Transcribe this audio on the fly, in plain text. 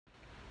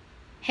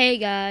Hey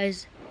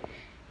guys,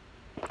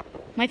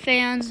 my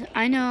fans,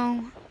 I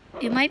know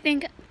you might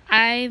think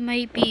I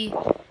might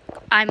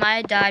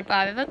have died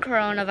by the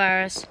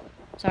coronavirus.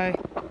 Sorry,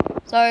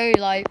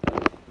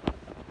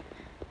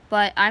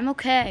 but I'm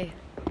okay.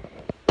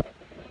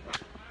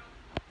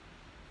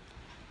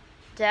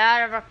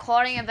 Dad, I'm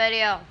recording a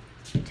video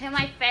to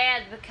my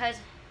fans because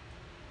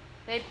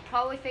they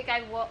probably think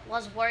I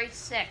was very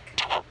sick.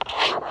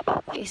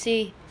 You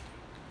see,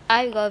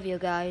 I love you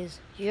guys.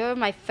 You're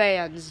my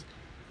fans.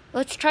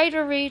 Let's try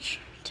to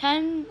reach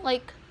 10,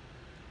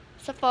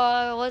 so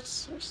far.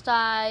 Let's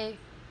start.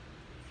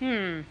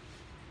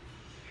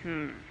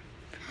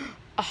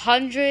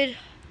 100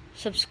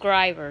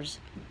 subscribers.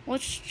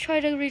 Let's try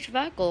to reach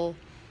that goal.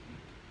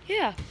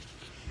 Yeah.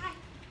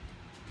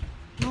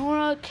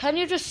 Nora, can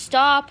you just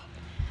stop?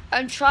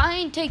 I'm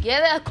trying to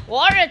give a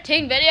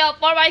quarantine video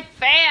for my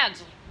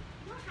fans.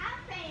 You don't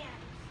have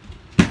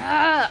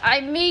fans.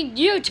 I mean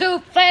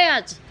YouTube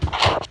fans.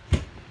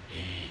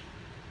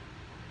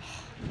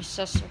 My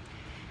sister.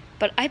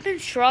 But I've been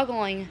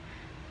struggling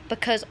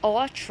because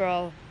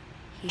Electro,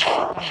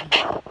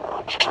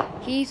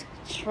 he's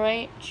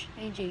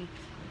changing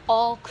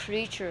all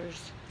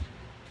creatures.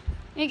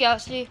 Hey,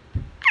 Galaxy.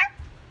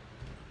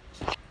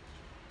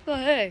 Oh,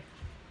 hey.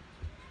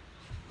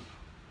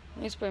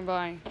 It's been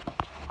by.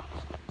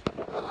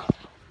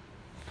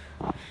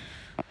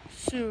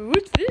 So,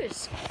 what's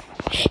this?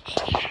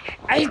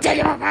 I'm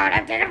taking my phone.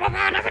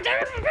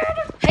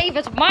 Hey,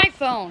 that's my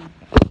phone.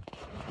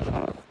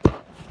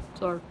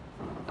 Sorry.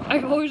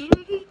 I've always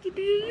wanted to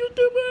be a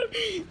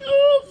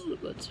YouTuber.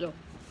 But still,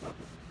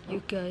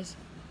 you guys.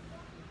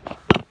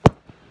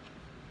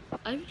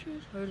 I'm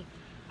just hurting.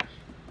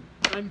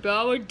 I'm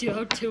bowing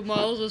down to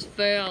Miles'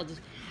 fans.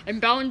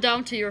 I'm bowing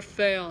down to your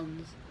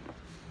fans.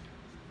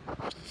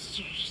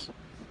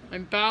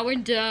 I'm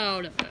bowing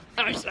down.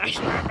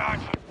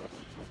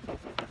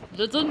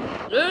 Listen.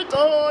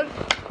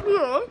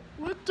 Yeah,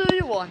 what do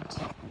you want?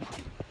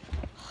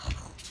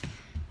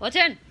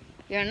 Listen,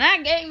 you're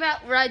not getting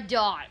that red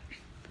dot.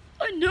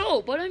 I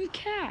know, but I'm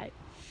Cat.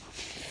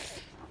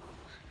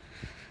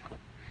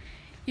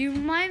 You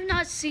might have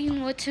not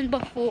seen Litten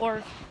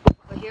before,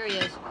 but here he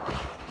is.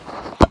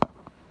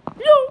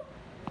 No!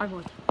 I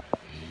won't.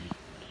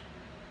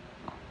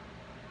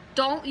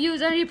 Don't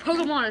use any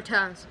Pokemon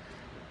attacks.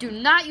 Do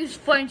not use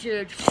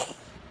Flinchage.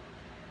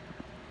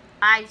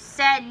 I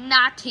said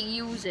not to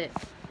use it.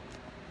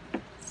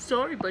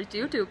 Sorry, but it's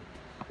YouTube.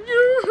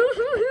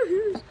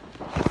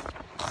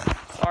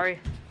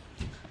 Sorry.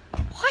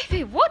 Why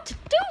they want to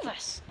do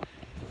this?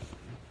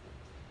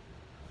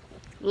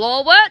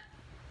 Lolwet?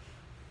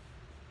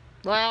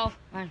 Well,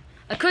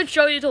 I could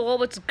show you to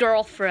Lolwet's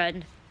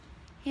girlfriend.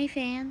 Hey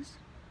fans.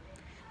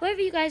 Whoever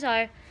you guys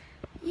are.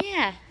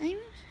 Yeah, I'm a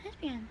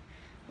lesbian.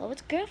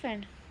 Lolwet's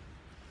girlfriend.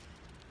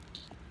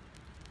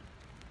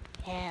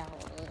 Hell.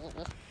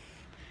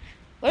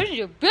 Where's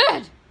your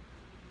bed?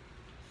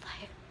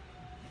 Fire.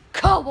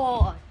 Come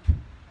on.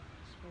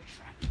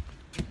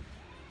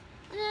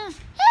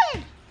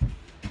 Hey!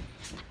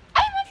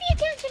 I'm with you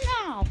again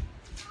now.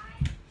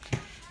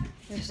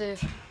 You see,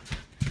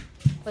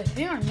 but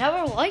we are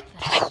never like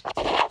this.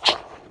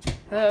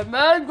 Hey,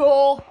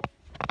 Mango!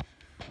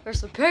 There's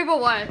some people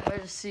waiting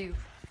to see you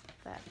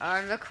that are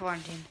in the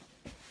quarantine.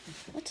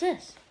 What's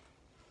this?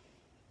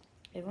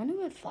 I wonder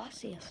what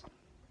Flossie is.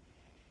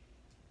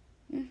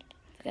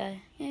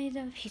 Okay, yeah, he's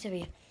a pizza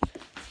bee.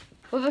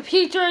 With a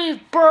pizza, he's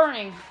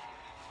burning.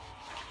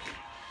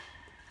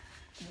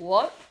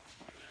 What?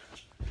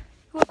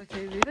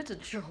 Okay, maybe it's a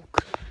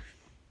joke.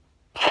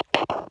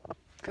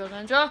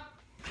 Greninja?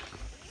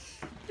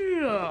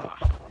 Yeah.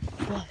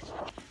 What?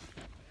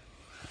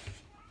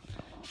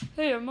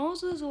 Hey, I'm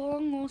Moses'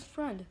 long-lost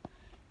friend,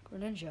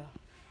 Greninja.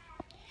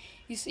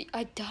 You see,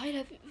 I died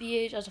at the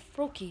age as a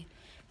Froakie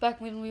back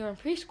when we were in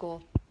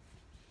preschool.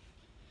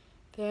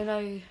 Then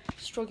I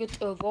struggled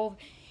to evolve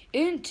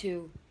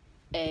into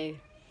a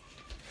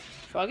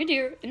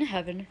Frogadier in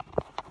heaven.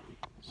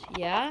 So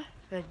yeah,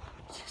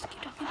 just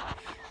keep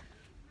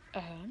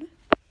talking.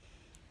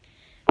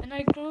 And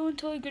I grew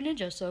into a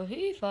Greninja, so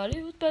he thought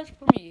it was best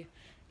for me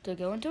to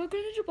go into a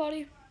Greninja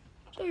body.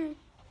 So yeah.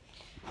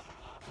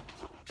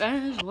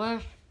 And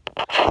well,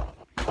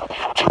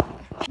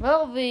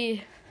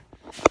 the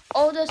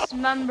oldest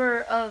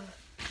member of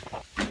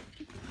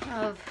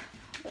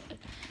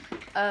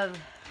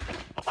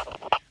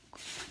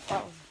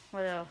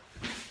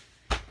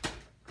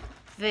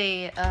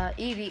the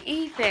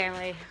EVE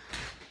family. If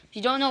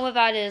you don't know what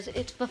that is,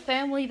 it's the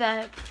family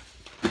that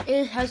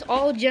it has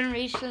all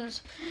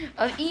generations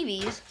of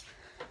Eevees.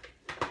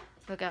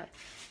 Okay,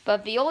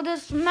 but the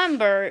oldest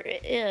member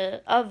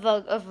of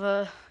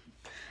the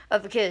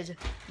kids,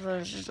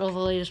 of the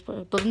latest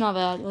part, but not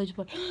that latest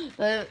part,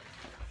 but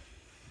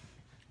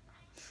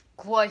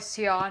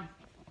Glaceon.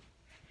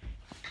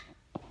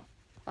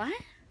 What?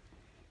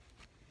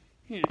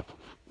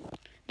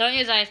 Don't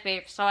use ice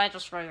beam, so I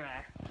just throw you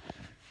there.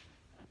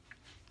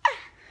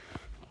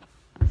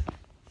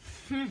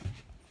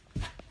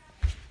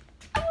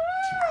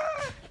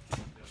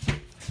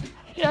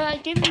 Yeah,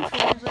 give me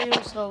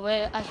translations so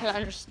way I can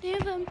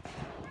understand them.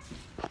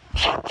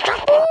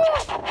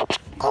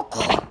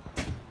 Coco!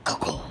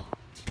 Coco!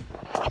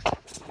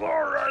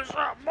 Where is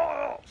that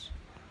Miles?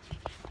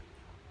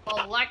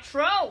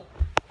 Electro!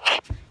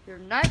 You're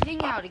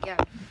nagging out again.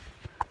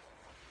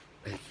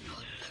 It's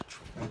not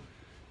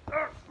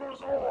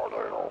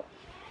Electro.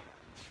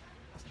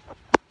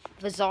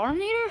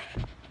 Bizarronator?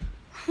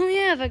 Oh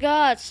yeah, I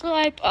forgot.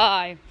 Slipe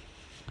Eye.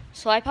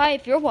 Slipe Eye,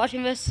 if you're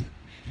watching this,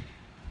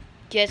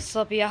 get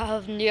Slippy out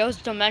of Neo's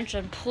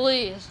dimension,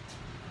 please.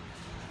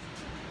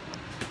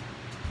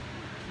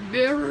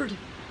 Mirrored.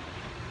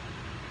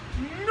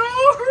 No!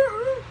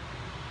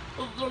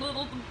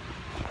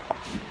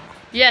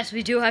 Yes,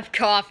 we do have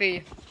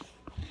coffee.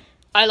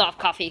 I love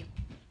coffee,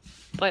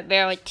 but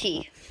bear with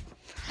tea.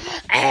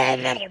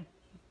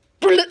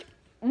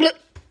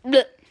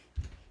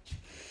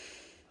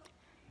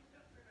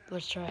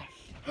 Let's try.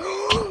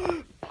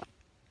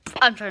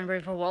 I'm trying to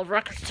break for world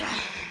records.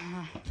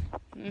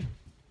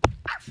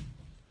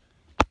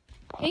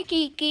 Hey,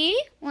 Kiki.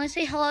 Want to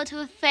say hello to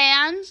the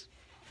fans?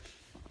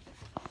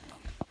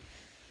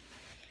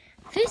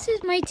 This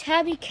is my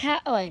tabby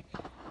cat. Oh, wait.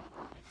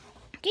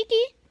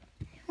 Kiki,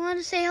 want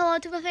to say hello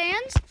to the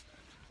fans?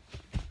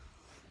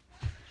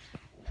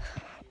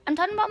 I'm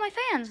talking about my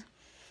fans.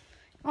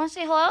 Want to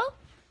say hello?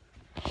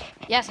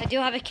 Yes, I do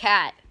have a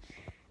cat.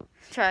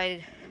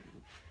 Tried.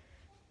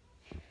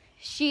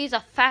 She's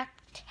a fat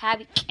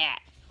tabby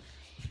cat.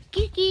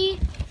 Kiki.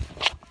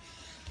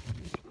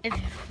 If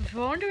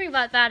you're wondering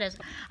what that is,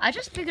 I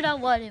just figured out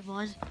what it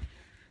was.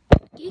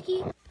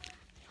 Kiki.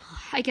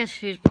 I guess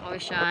she's probably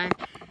shy.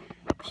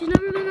 She's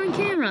never been on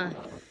camera.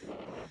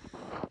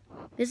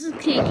 This is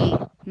Kiki,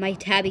 my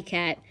tabby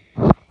cat.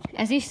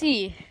 As you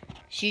see,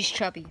 she's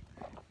chubby.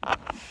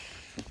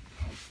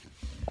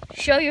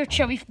 Show your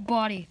chubby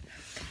body.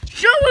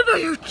 Show them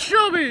that you're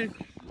chubby!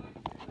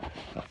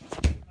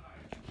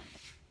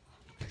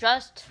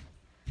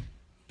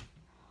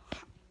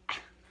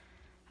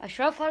 I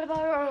should have thought about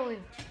it earlier.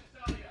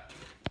 The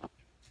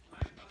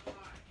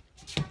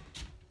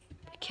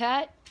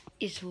cat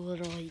is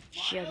literally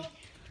chubby.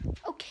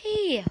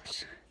 Okay.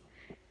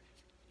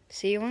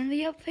 See you when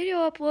the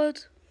video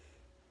uploads.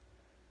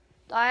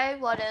 Di,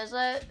 what is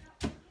it?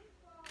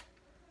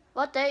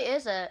 What day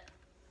is it?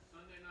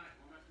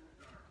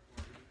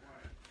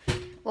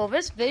 Well,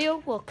 this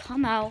video will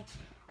come out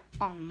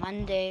on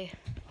Monday.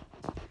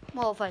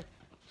 Well, like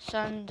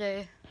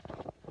Sunday.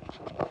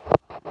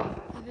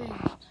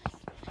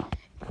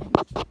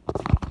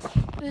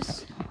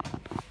 This.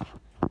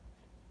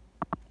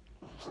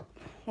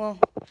 Well,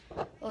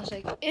 I was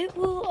like, it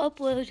will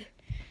upload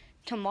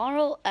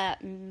tomorrow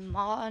at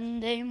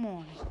Monday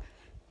morning.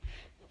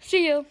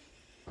 See you.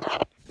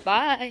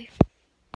 Bye.